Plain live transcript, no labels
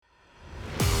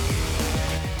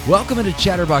Welcome into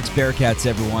Chatterbox Bearcats,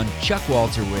 everyone. Chuck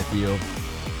Walter with you.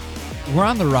 We're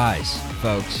on the rise,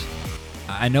 folks.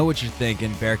 I know what you're thinking.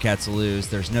 Bearcats lose.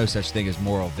 There's no such thing as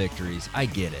moral victories. I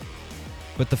get it.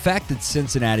 But the fact that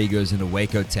Cincinnati goes into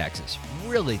Waco, Texas,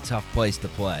 really tough place to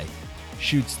play,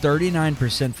 shoots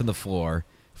 39% from the floor,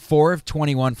 4 of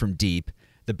 21 from deep.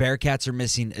 The Bearcats are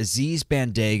missing Aziz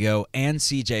Bandago and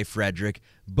CJ Frederick,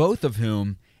 both of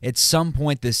whom at some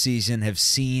point this season have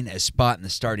seen a spot in the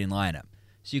starting lineup.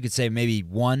 So you could say maybe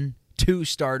 1-2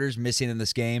 starters missing in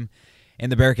this game,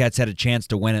 and the Bearcats had a chance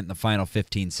to win it in the final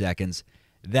 15 seconds.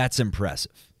 That's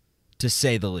impressive, to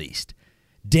say the least.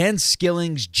 Dan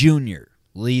Skillings Jr.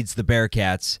 leads the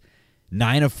Bearcats,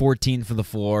 9 of 14 from the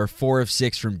floor, 4 of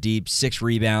 6 from deep, 6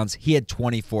 rebounds. He had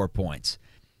 24 points.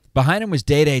 Behind him was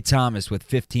Day Thomas with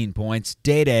 15 points.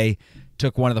 Day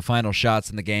took one of the final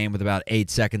shots in the game with about 8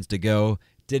 seconds to go.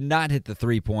 Did not hit the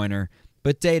three-pointer,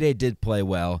 but Day did play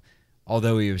well,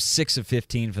 although he was 6 of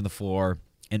 15 from the floor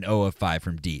and 0 of 5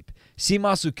 from deep.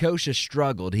 Simas Ukosha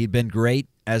struggled. He'd been great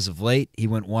as of late. He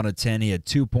went 1 of 10. He had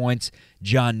 2 points.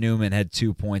 John Newman had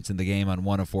 2 points in the game on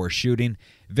 1 of 4 shooting.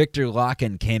 Victor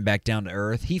Locken came back down to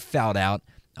earth. He fouled out,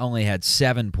 only had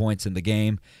 7 points in the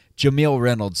game. Jameel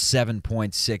Reynolds,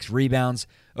 7.6 rebounds.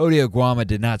 Odio Guama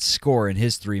did not score in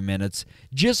his 3 minutes.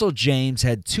 Giselle James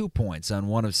had 2 points on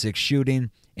 1 of 6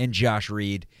 shooting, and Josh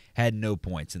Reed had no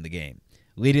points in the game.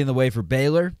 Leading the way for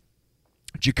Baylor,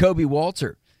 Jacoby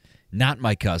Walter, not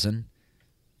my cousin.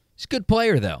 He's a good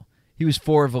player, though. He was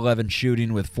 4 of 11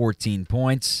 shooting with 14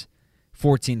 points.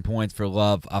 14 points for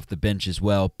Love off the bench as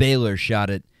well. Baylor shot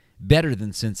it better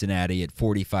than Cincinnati at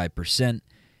 45%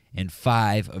 and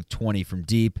 5 of 20 from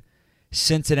deep.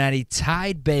 Cincinnati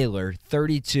tied Baylor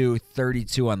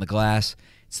 32-32 on the glass.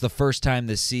 It's the first time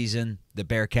this season the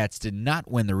Bearcats did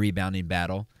not win the rebounding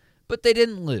battle, but they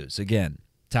didn't lose. Again,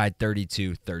 tied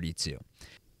 32-32.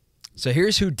 So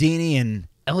here's Houdini and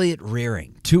Elliot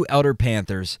Rearing, 2 Elder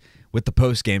Panthers, with the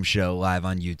postgame show live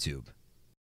on YouTube.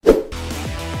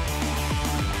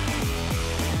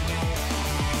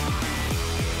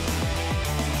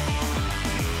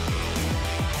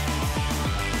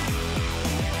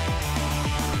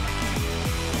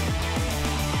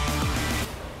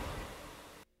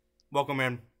 Welcome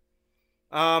in.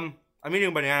 I'm eating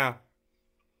a banana,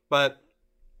 but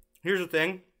here's the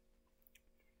thing.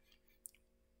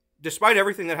 Despite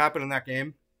everything that happened in that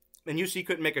game, and UC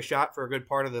couldn't make a shot for a good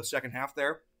part of the second half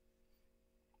there,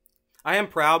 I am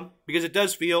proud because it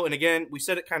does feel, and again, we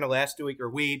said it kind of last week, or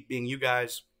we, being you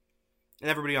guys, and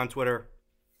everybody on Twitter,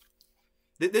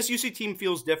 this UC team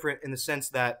feels different in the sense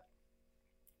that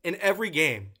in every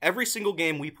game, every single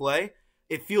game we play,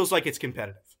 it feels like it's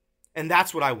competitive. And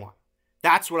that's what I want.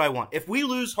 That's what I want. If we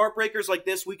lose heartbreakers like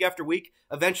this week after week,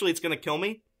 eventually it's going to kill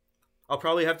me. I'll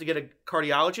probably have to get a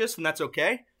cardiologist, and that's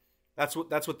okay. That's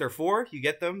what they're for. You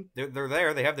get them. They're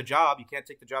there. They have the job. You can't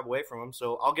take the job away from them.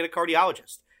 So I'll get a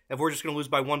cardiologist if we're just going to lose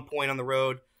by 1 point on the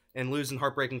road and lose in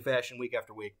heartbreaking fashion week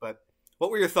after week. But what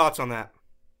were your thoughts on that?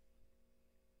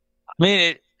 I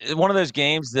mean, it's one of those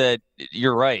games that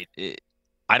you're right.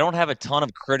 I don't have a ton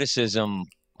of criticism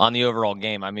on the overall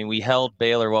game. I mean, we held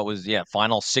Baylor,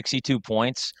 final 62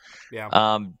 points.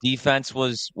 Yeah. Defense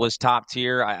was top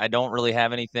tier. I don't really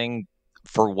have anything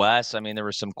for Wes. I mean, there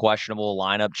were some questionable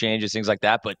lineup changes, things like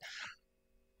that. But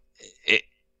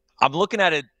I'm looking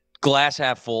at it glass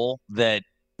half full that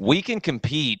we can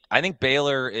compete. I think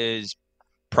Baylor is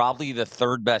probably the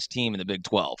 3rd best team in the Big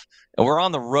 12. And we're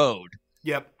on the road.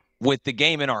 Yep. With the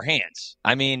game in our hands.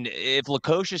 I mean, if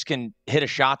Lukosius can hit a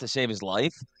shot to save his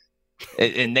life,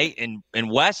 and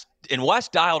West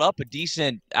dialed up a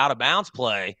decent out of bounds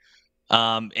play,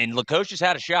 and Lukosius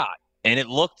had a shot, and it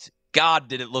looked, God,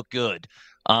 did it look good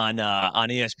on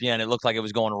ESPN? It looked like it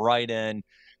was going right in,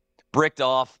 bricked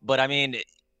off. But I mean,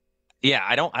 yeah,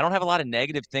 I don't have a lot of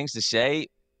negative things to say.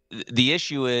 The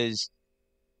issue is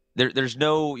there's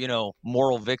no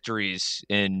moral victories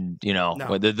in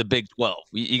the Big 12.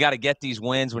 You got to get these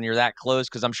wins when you're that close,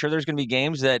 because I'm sure there's going to be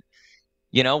games that.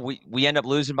 We end up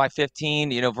losing by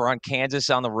 15, if we're on Kansas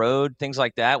on the road, things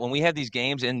like that. When we have these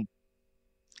games in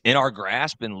our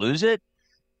grasp and lose it,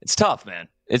 it's tough, man.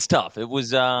 It's tough. It was,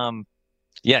 2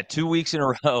 weeks in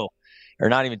a row, or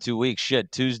not even 2 weeks,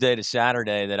 Tuesday to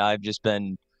Saturday that I've just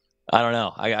been, I don't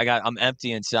know. I'm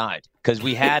empty inside because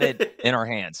we had it in our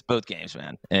hands, both games,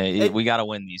 man. We got to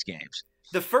win these games.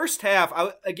 The first half,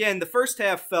 the first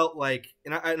half felt like,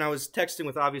 and I was texting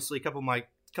with obviously a couple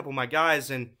of my guys,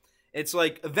 and it's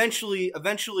like eventually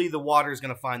the water is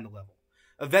going to find the level.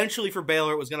 Eventually for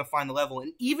Baylor, it was going to find the level.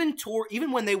 And even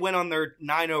when they went on their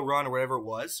 9-0 run or whatever it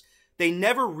was, they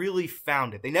never really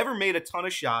found it. They never made a ton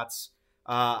of shots.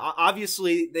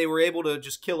 Obviously, they were able to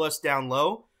just kill us down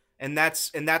low, and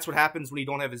that's what happens when you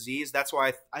don't have Aziz. That's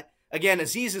why, again,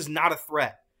 Aziz is not a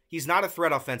threat. He's not a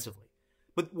threat offensively.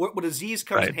 But what Aziz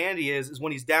comes in handy is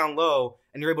when he's down low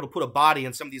and you're able to put a body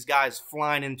on some of these guys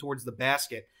flying in towards the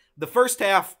basket. The first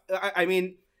half,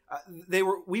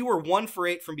 we were 1 for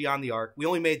 8 from beyond the arc. We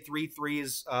only made 3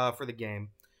 threes for the game.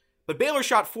 But Baylor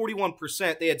shot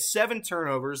 41%. They had 7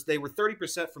 turnovers. They were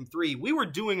 30% from 3. We were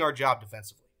doing our job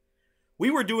defensively. We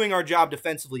were doing our job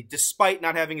defensively despite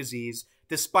not having Aziz,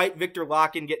 despite Victor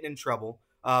Locken getting in trouble,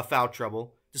 foul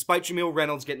trouble, despite Jamil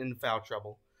Reynolds getting into foul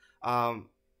trouble.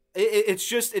 It's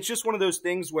just one of those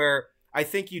things where I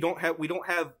think we don't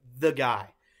have the guy.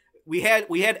 We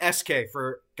had SK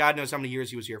for God knows how many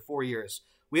years he was here, 4 years.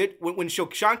 When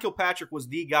Sean Kilpatrick was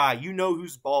the guy, you know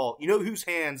whose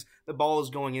hands the ball is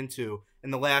going into in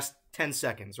the last 10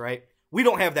 seconds, right? We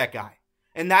don't have that guy.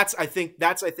 And that's I think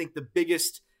the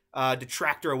biggest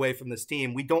detractor away from this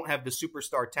team. We don't have the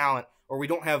superstar talent, or we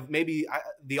don't have maybe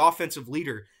the offensive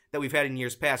leader that we've had in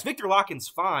years past. Victor Locken's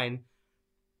fine,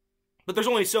 but there's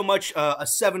only so much a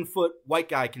 7-foot white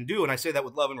guy can do, and I say that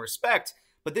with love and respect.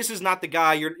 But this is not the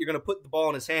guy you're going to put the ball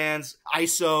in his hands,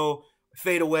 ISO,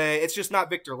 fade away. It's just not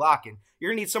Victor Locken.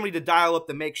 You're going to need somebody to dial up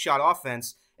the make shot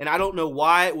offense, and I don't know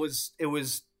why it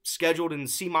was scheduled in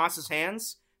Seamoss's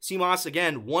hands. Seamoss,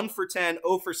 again, 1 for 10,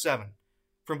 0 for 7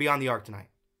 from beyond the arc tonight.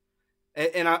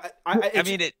 And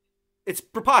it's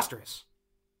preposterous.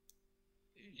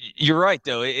 You're right,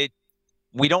 though.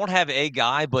 We don't have a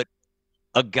guy, but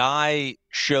a guy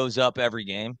shows up every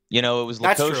game. You know, it was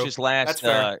Lukosius last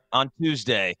on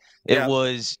Tuesday. It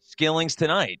was Skillings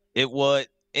tonight. It was,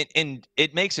 and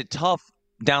it makes it tough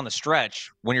down the stretch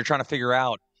when you're trying to figure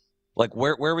out, like,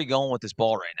 where are we going with this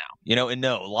ball right now? You know, and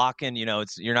no, Locken, you know,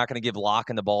 you're not going to give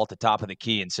Locken the ball at the top of the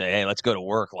key and say, hey, let's go to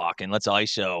work, Locken. Let's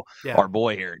ISO our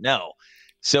boy here. No.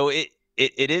 So it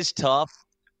is tough.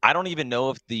 I don't even know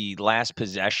if the last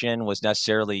possession was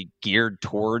necessarily geared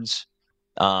towards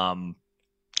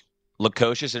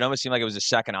Lukosius. It almost seemed like it was a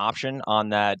second option on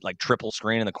that, like, triple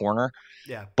screen in the corner.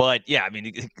 Yeah. But, yeah, I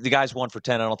mean, the guy's 1 for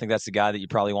 10. I don't think that's the guy that you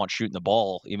probably want shooting the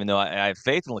ball, even though I have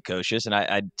faith in Lukosius, and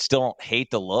I still don't hate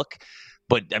the look.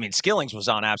 But, I mean, Skillings was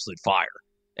on absolute fire.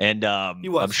 And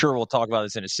I'm sure we'll talk about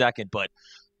this in a second. But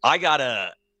I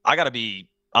gotta be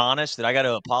honest that I got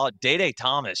to apologize. Day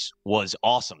Thomas was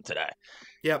awesome today.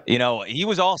 Yep. You know, he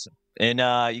was awesome. And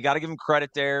you got to give him credit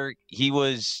there. He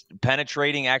was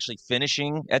penetrating, actually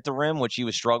finishing at the rim, which he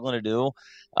was struggling to do.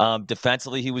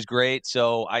 Defensively, he was great.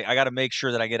 So I got to make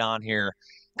sure that I get on here,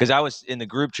 because I was in the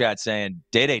group chat saying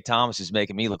Day Thomas is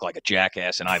making me look like a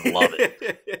jackass, and I love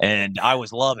it. And I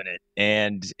was loving it.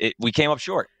 And we came up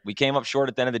short. We came up short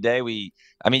at the end of the day.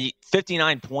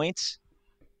 59 points.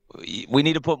 We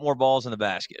need to put more balls in the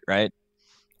basket, right?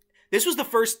 This was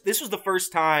the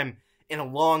first time in a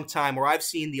long time where I've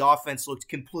seen the offense looked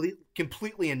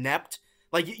completely inept.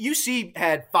 Like, UC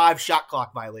had 5 shot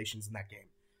clock violations in that game,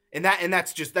 and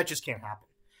that just can't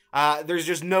happen. There's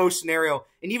just no scenario.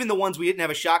 And even the ones we didn't have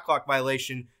a shot clock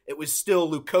violation, it was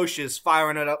still Lukosius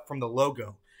firing it up from the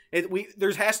logo.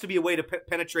 There has to be a way to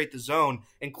penetrate the zone,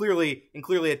 and clearly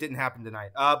it didn't happen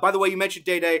tonight. By the way, you mentioned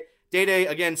Day. Day,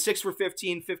 again, 6 for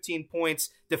 15 points.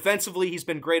 Defensively, he's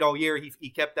been great all year. He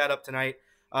kept that up tonight.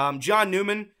 John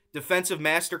Newman, defensive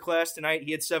masterclass tonight.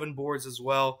 He had 7 boards as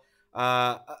well.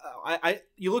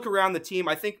 You look around the team,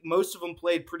 I think most of them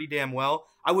played pretty damn well.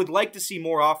 I would like to see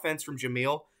more offense from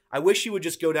Jamil. I wish he would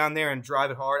just go down there and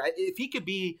drive it hard. If he could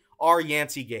be our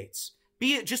Yancey Gates,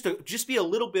 be a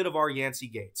little bit of our Yancey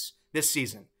Gates this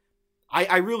season.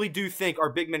 I really do think our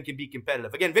big men can be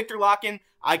competitive. Again, Victor Locken,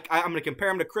 I'm going to compare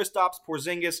him to Kristaps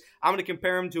Porzingis. I'm going to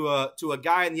compare him to a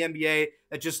guy in the NBA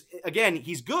that just, again,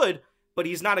 he's good, but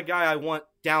he's not a guy I want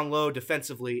down low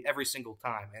defensively every single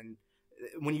time. And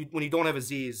when you don't have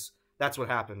Aziz, that's what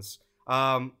happens.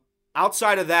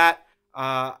 Outside of that,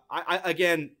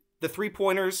 again, the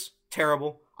 3-pointers,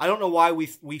 terrible. I don't know why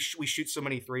we shoot so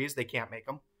many threes. They can't make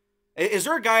them. Is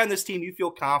there a guy on this team you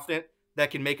feel confident that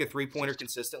can make a 3-pointer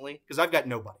consistently? Because I've got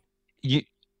nobody.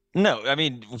 No, I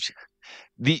mean,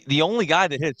 the only guy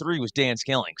that hit 3 was Dan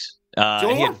Skillings.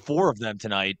 He had 4 of them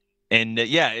tonight. And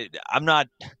I'm not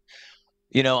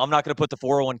going to put the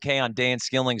 401k on Dan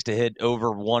Skillings to hit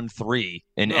over 1 3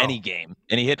 in any game.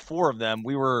 And he hit 4 of them.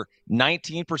 We were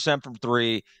 19% from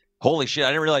 3. Holy shit, I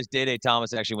didn't realize Day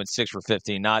Thomas actually went 6 for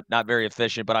 15. Not very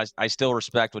efficient, but I still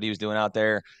respect what he was doing out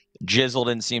there. Jizzle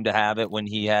didn't seem to have it when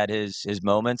he had his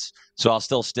moments. So I'll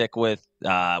still stick with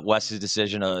Wes's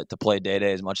decision to play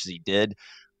Day as much as he did.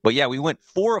 But yeah, we went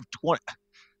 4 of 20.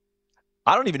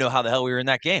 I don't even know how the hell we were in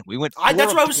that game. We went 4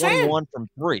 that's of what I was 21 saying. From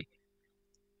 3.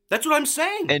 That's what I'm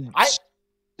saying. And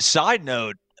side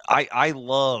note, I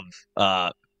love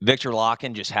Victor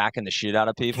Locken just hacking the shit out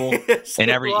of people. So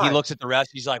And he do looks at the rest.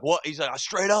 He's like, "What?" He's like, "I'm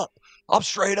straight up. I'm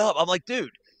straight up." I'm like,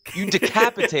 "Dude, you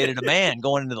decapitated a man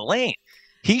going into the lane.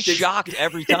 He's shocked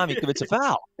every time he commits a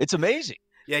foul. It's amazing."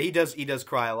 Yeah, he does. He does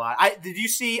cry a lot. Did you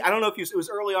see? I don't know if it was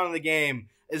early on in the game.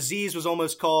 Aziz was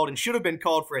almost called and should have been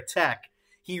called for a tech.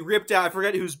 He ripped out. I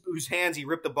forget whose hands he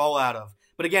ripped the ball out of.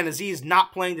 But again, Aziz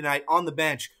not playing tonight on the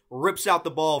bench, rips out the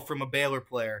ball from a Baylor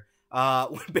player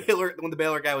when the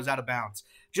Baylor guy was out of bounds.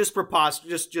 Just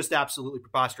preposterous. Just absolutely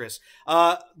preposterous.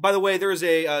 By the way, there is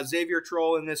a Xavier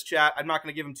troll in this chat. I'm not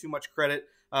going to give him too much credit,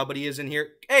 but he is in here.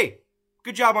 Hey,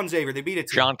 good job on Xavier. They beat it.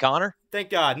 Sean Connor?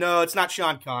 Thank God. No, it's not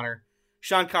Sean Connor.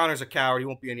 Sean Connor's a coward. He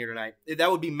won't be in here tonight.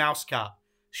 That would be Mouse Cop.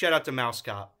 Shout out to Mouse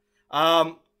Cop.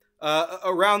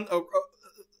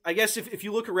 I guess if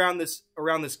you look around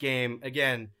this game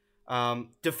again,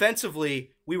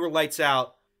 defensively we were lights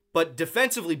out, but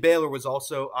defensively Baylor was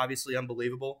also obviously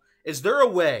unbelievable. Is there a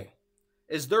way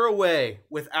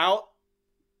without,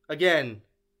 again,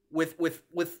 with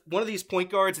one of these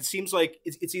point guards? It seems like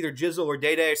it's either Jizzle or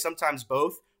Day-Day, or sometimes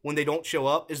both when they don't show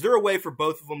up. Is there a way for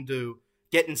both of them to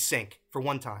get in sync for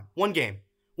one time, one game?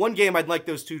 I'd like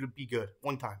those two to be good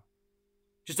one time.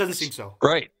 Just doesn't seem so.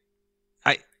 Right.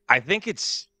 I think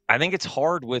it's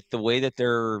hard with the way that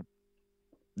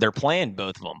they're playing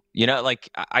both of them. You know, like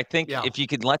I think if you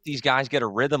could let these guys get a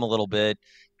rhythm a little bit,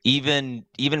 even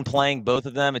playing both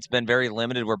of them, it's been very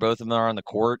limited where both of them are on the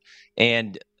court.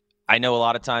 And I know a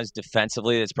lot of times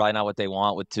defensively, that's probably not what they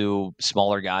want with two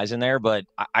smaller guys in there. But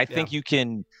I think you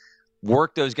can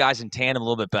work those guys in tandem a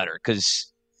little bit better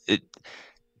because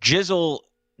Jizzle,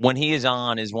 when he is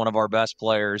on, is one of our best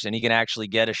players, and he can actually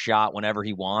get a shot whenever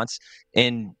he wants.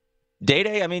 And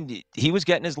Day-Day, I mean, he was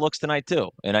getting his looks tonight too.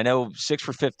 And I know 6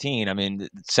 for 15. I mean, it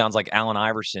sounds like Allen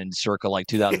Iverson circa like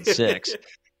 2006.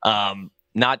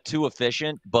 Not too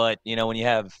efficient, but, you know, when you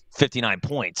have 59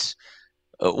 points,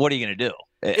 what are you going to do?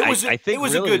 I think it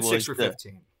was really a good 6 for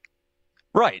 15.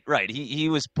 Right. He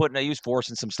was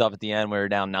forcing some stuff at the end. We were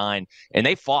down 9, and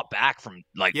they fought back from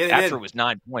after it was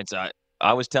 9 points.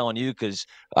 I was telling you because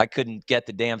I couldn't get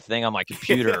the damn thing on my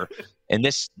computer, and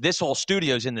this whole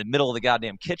studio's in the middle of the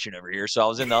goddamn kitchen over here. So I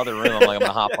was in the other room. I'm like, I'm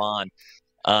gonna hop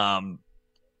on.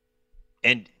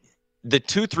 And the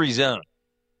 2-3 zone,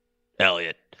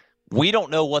 Elliot. We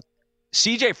don't know what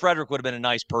CJ Frederick would have been a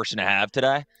nice person to have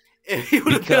today. He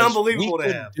would have been unbelievable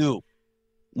to have.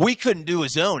 We couldn't do a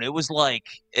zone. It was like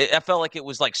I felt like it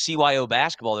was like CYO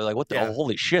basketball. They're like, what the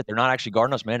holy shit? They're not actually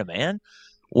guarding us man to man.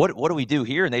 What do we do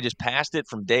here? And they just passed it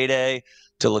from Day-Day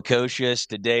to Lukosius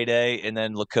to Day-Day, and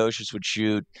then Lukosius would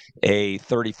shoot a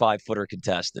 35-footer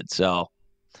contested. So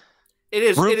it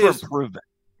is room for improvement.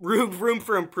 Room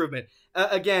for improvement.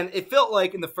 Again, it felt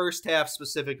like in the first half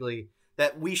specifically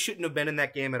that we shouldn't have been in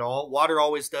that game at all. Water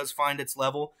always does find its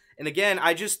level. And again,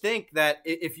 I just think that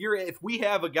if we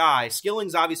have a guy,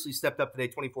 Skilling's obviously stepped up today,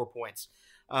 24 points.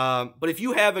 But if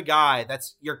you have a guy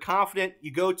you're confident,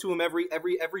 you go to him every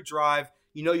drive,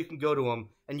 you know you can go to him,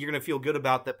 and you're going to feel good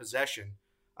about that possession.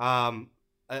 It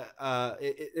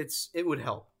would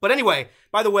help. But anyway,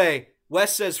 by the way,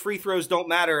 Wes says free throws don't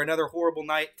matter. Another horrible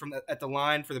night at the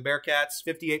line for the Bearcats,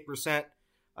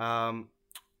 58%.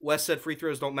 Wes said free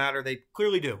throws don't matter. They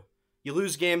clearly do. You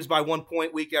lose games by 1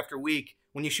 point week after week.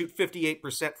 When you shoot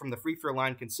 58% from the free throw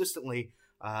line consistently,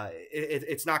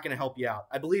 it's not going to help you out.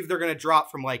 I believe they're going to drop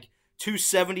from like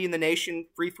 270 in the nation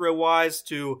free throw wise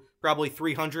to probably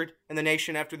 300 in the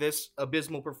nation after this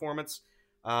abysmal performance.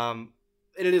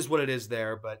 It is what it is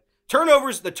there, but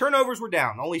the turnovers were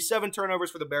down. Only 7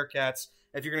 turnovers for the Bearcats.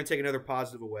 If you're going to take another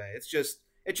positive away,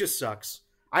 it just sucks.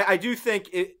 I do think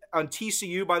on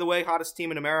TCU, by the way, hottest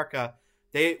team in America.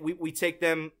 We take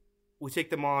them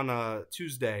on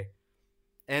Tuesday,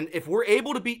 and if we're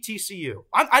able to beat TCU,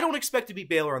 I don't expect to beat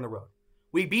Baylor on the road.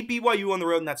 We beat BYU on the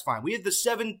road, and that's fine. We had the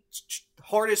 7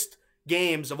 hardest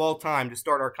games of all time to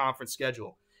start our conference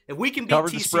schedule. If we can beat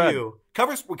TCU,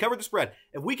 we covered the spread.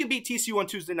 If we can beat TCU on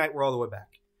Tuesday night, we're all the way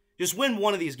back. Just win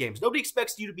one of these games. Nobody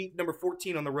expects you to beat number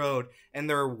 14 on the road and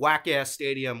their whack-ass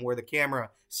stadium where the camera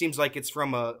seems like it's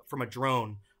from a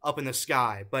drone up in the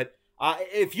sky. But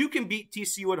if you can beat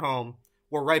TCU at home,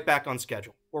 we're right back on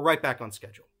schedule.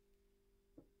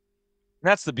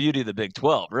 That's the beauty of the Big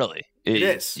 12, really. It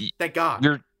is. Thank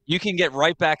God. You can get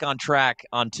right back on track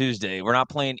on Tuesday. We're not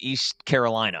playing East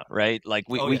Carolina, right? Like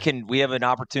we have an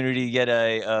opportunity to get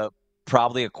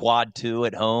probably a quad 2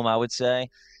 at home, I would say.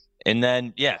 And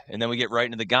then we get right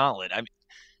into the gauntlet. I mean,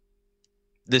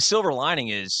 the silver lining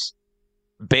is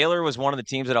Baylor was one of the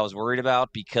teams that I was worried about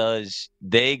because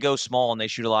they go small and they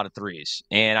shoot a lot of threes.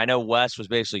 And I know West was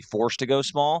basically forced to go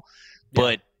small,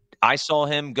 but I saw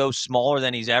him go smaller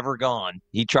than he's ever gone.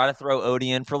 He tried to throw Odie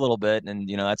in for a little bit, and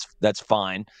that's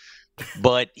fine.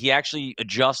 But he actually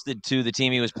adjusted to the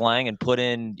team he was playing and put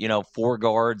in, 4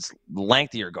 guards,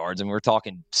 lengthier guards. And we're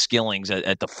talking Skillings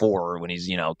at the 4 when he's,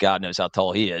 God knows how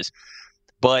tall he is.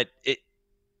 But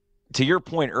to your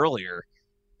point earlier,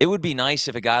 it would be nice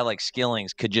if a guy like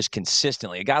Skillings could just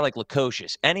consistently, a guy like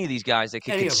Lukosius, any of these guys that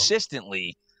could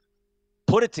consistently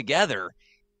put it together.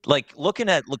 Like looking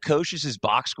at Lukosius's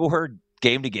box score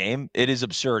game to game, it is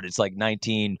absurd. It's like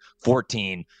 19,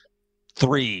 14,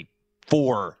 3,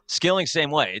 4. Skillings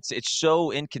same way. It's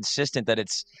so inconsistent that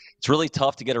it's really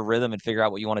tough to get a rhythm and figure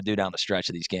out what you want to do down the stretch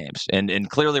of these games. And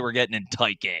clearly we're getting in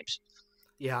tight games.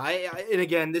 Yeah, and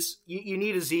again, this you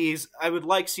need Aziz. I would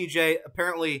like CJ.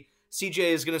 Apparently, CJ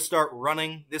is going to start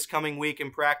running this coming week in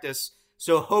practice.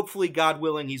 So hopefully, God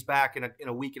willing, he's back in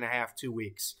a week and a half, 2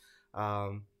 weeks.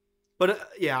 I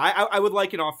would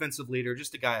like an offensive leader,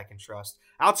 just a guy I can trust.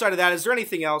 Outside of that, is there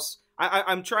anything else?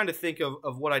 I'm trying to think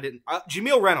of what I didn't.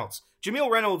 Jameel Reynolds. Jameel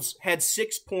Reynolds had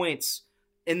 6 points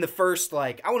in the first,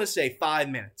 I want to say 5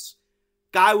 minutes.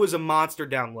 Guy was a monster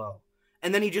down low.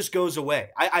 And then he just goes away.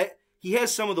 He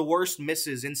has some of the worst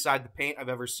misses inside the paint I've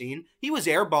ever seen. He was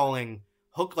airballing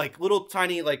hook, little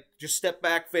tiny, just step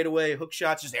back, fade away, hook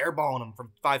shots, just airballing them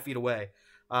from 5 feet away.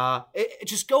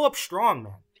 Just go up strong,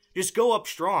 man. Just go up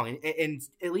strong, and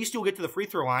at least you'll get to the free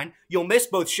throw line. You'll miss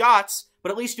both shots,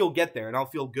 but at least you'll get there, and I'll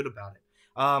feel good about it.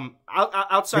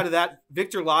 Outside of that,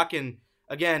 Victor Locken,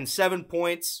 again, 7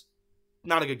 points.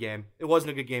 Not a good game. It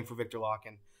wasn't a good game for Victor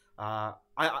Locken.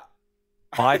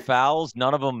 5 fouls,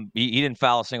 none of them. He didn't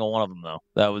foul a single one of them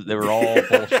though. They were all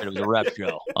bullshit. It was a rep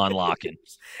show on Locken.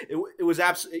 It was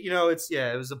absolutely.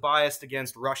 It was a bias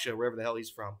against Russia, wherever the hell he's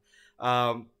from.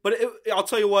 But I'll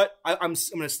tell you what. I'm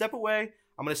going to step away.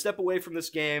 I'm going to step away from this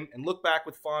game and look back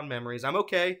with fond memories. I'm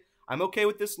okay. I'm okay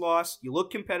with this loss. You look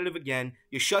competitive again.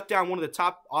 You shut down one of the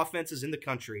top offenses in the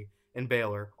country in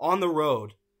Baylor on the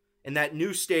road in that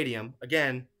new stadium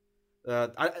again.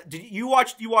 You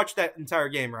watched that entire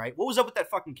game, right? What was up with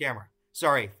that fucking camera?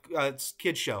 Sorry, it's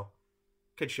kid show.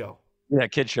 Yeah,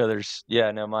 kid show.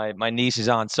 My niece is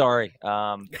on. Sorry,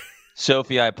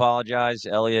 Sophie, I apologize.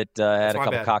 Elliot had a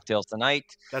couple cocktails tonight.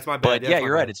 That's my bad. But yeah,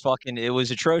 you're right. It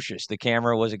was atrocious. The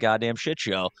camera was a goddamn shit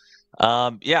show.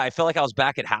 I felt like I was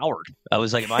back at Howard. I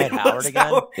was like, am I at Howard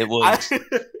again? It was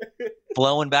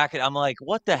flowing back. I'm like,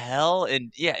 what the hell?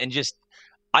 And just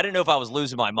I didn't know if I was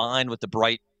losing my mind with the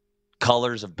bright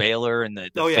colors of Baylor and the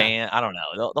fan. I don't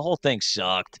know. The whole thing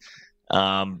sucked.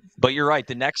 But you're right.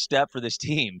 The next step for this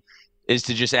team is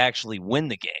to just actually win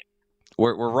the game.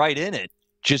 We're right in it.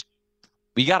 Just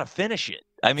we got to finish it.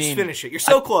 I mean, just finish it. You're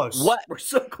so close. What? We're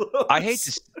so close. I hate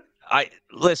to.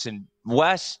 Listen.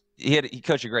 Wes, he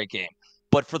coached a great game,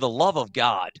 but for the love of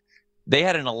God, they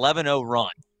had an 11-0 run,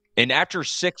 and after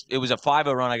 6, it was a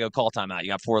 5-0 run. I go call timeout. You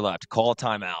got 4 left. Call a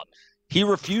timeout. He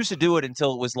refused to do it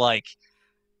until it was like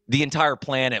the entire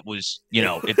planet was,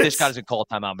 if this guy doesn't call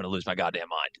a timeout, I'm going to lose my goddamn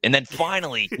mind. And then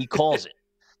finally he calls it.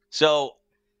 So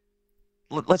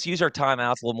let's use our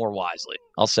timeouts a little more wisely.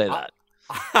 I'll say that.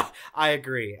 I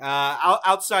agree.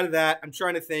 Outside of that, I'm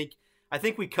trying to think. I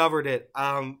think we covered it.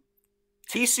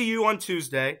 TCU on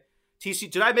Tuesday.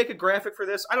 Did I make a graphic for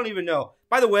this? I don't even know.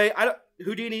 By the way,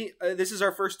 Houdini, this is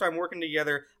our first time working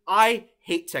together. I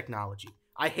hate technology.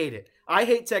 I hate it. I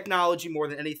hate technology more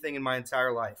than anything in my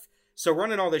entire life. So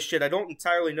running all this shit, I don't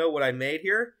entirely know what I made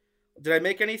here. Did I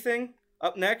make anything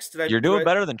up next? You're doing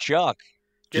better than Chuck.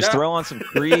 Just throw on some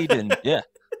Creed and yeah.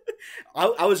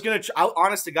 I was going to,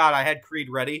 honest to God, I had Creed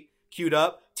ready, queued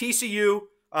up. TCU,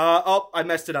 I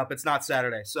messed it up. It's not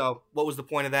Saturday. So what was the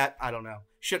point of that? I don't know.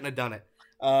 Shouldn't have done it.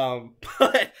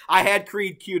 But I had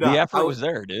Creed queued up. The effort was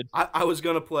there, dude. I was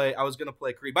going to play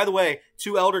Creed. By the way,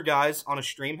 2 elder guys on a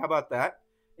stream. How about that?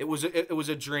 It was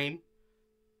a dream.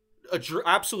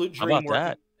 Absolute dream. How about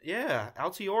that? Yeah,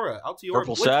 Altiora.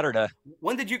 Purple Saturday.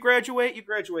 When did you graduate? You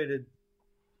graduated.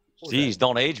 Jeez,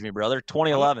 don't age me, brother.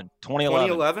 2011.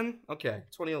 2011? Okay,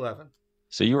 2011.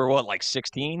 So you were what, like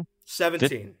 16?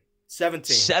 17.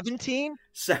 17?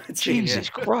 17? Jesus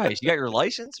Christ. You got your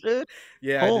license, dude?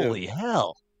 Yeah, holy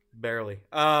hell. Barely.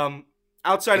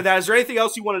 Outside of that, is there anything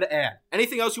else you wanted to add?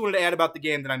 Anything else you wanted to add about the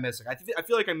game that I'm missing? I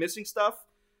feel like I'm missing stuff,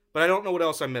 but I don't know what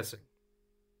else I'm missing.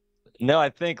 No, I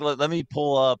think let me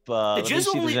pull up. Let me see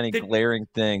if there's any glaring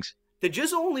things. Did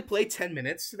Jizzle only play 10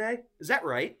 minutes today? Is that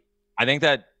right? I think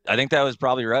that was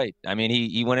probably right. I mean,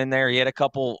 he went in there. He had a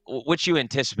couple, which you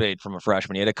anticipate from a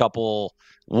freshman. He had a couple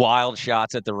wild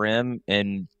shots at the rim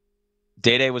and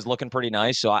Day was looking pretty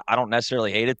nice, so I don't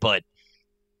necessarily hate it. But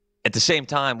at the same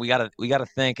time, we gotta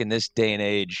think in this day and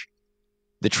age,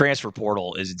 the transfer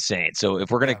portal is insane. So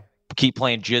if we're gonna keep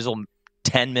playing Jizzle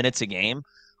 10 minutes a game,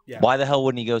 why the hell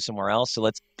wouldn't he go somewhere else? So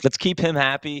let's keep him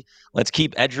happy. Let's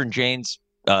keep Edgerrin James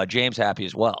happy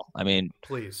as well. I mean,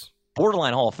 please,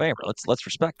 borderline Hall of Famer. Let's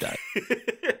respect that.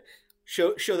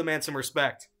 show the man some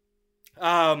respect.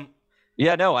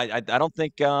 Yeah, no, I don't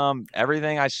think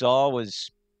everything I saw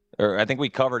was, or I think we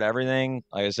covered everything.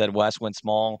 Like I said, West went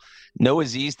small. No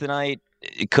Aziz tonight.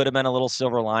 It could have been a little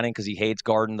silver lining because he hates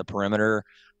guarding the perimeter.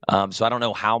 So I don't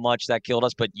know how much that killed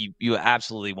us, but you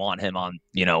absolutely want him on,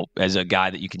 as a guy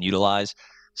that you can utilize.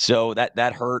 So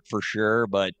that hurt for sure.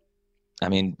 But I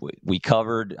mean, we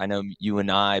covered. I know you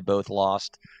and I both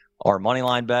lost our money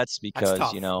line bets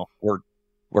because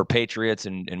we're Patriots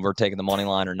and we're taking the money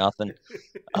line or nothing.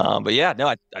 But yeah, no,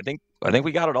 I think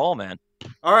we got it all, man.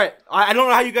 All right. I don't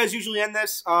know how you guys usually end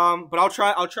this, but I'll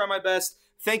try my best.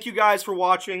 Thank you guys for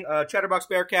watching Chatterbox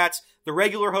Bearcats. The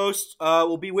regular host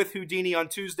will be with Houdini on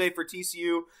Tuesday for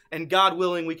TCU, and God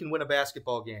willing, we can win a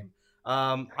basketball game.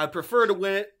 I prefer to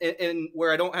win it in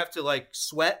where I don't have to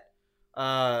sweat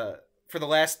for the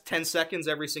last 10 seconds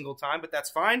every single time, but that's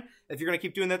fine. If you're going to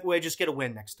keep doing that way, just get a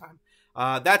win next time.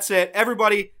 That's it.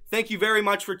 Everybody, thank you very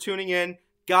much for tuning in.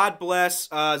 God bless.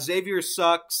 Xavier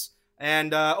sucks.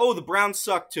 And, the Browns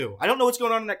suck too. I don't know what's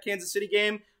going on in that Kansas City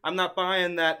game. I'm not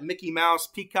buying that Mickey Mouse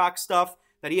Peacock stuff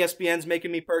that ESPN's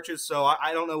making me purchase, so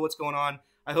I don't know what's going on.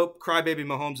 I hope Crybaby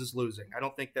Mahomes is losing. I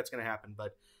don't think that's going to happen.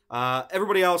 But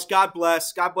everybody else, God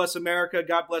bless. God bless America.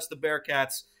 God bless the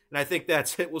Bearcats. And I think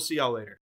that's it. We'll see y'all later.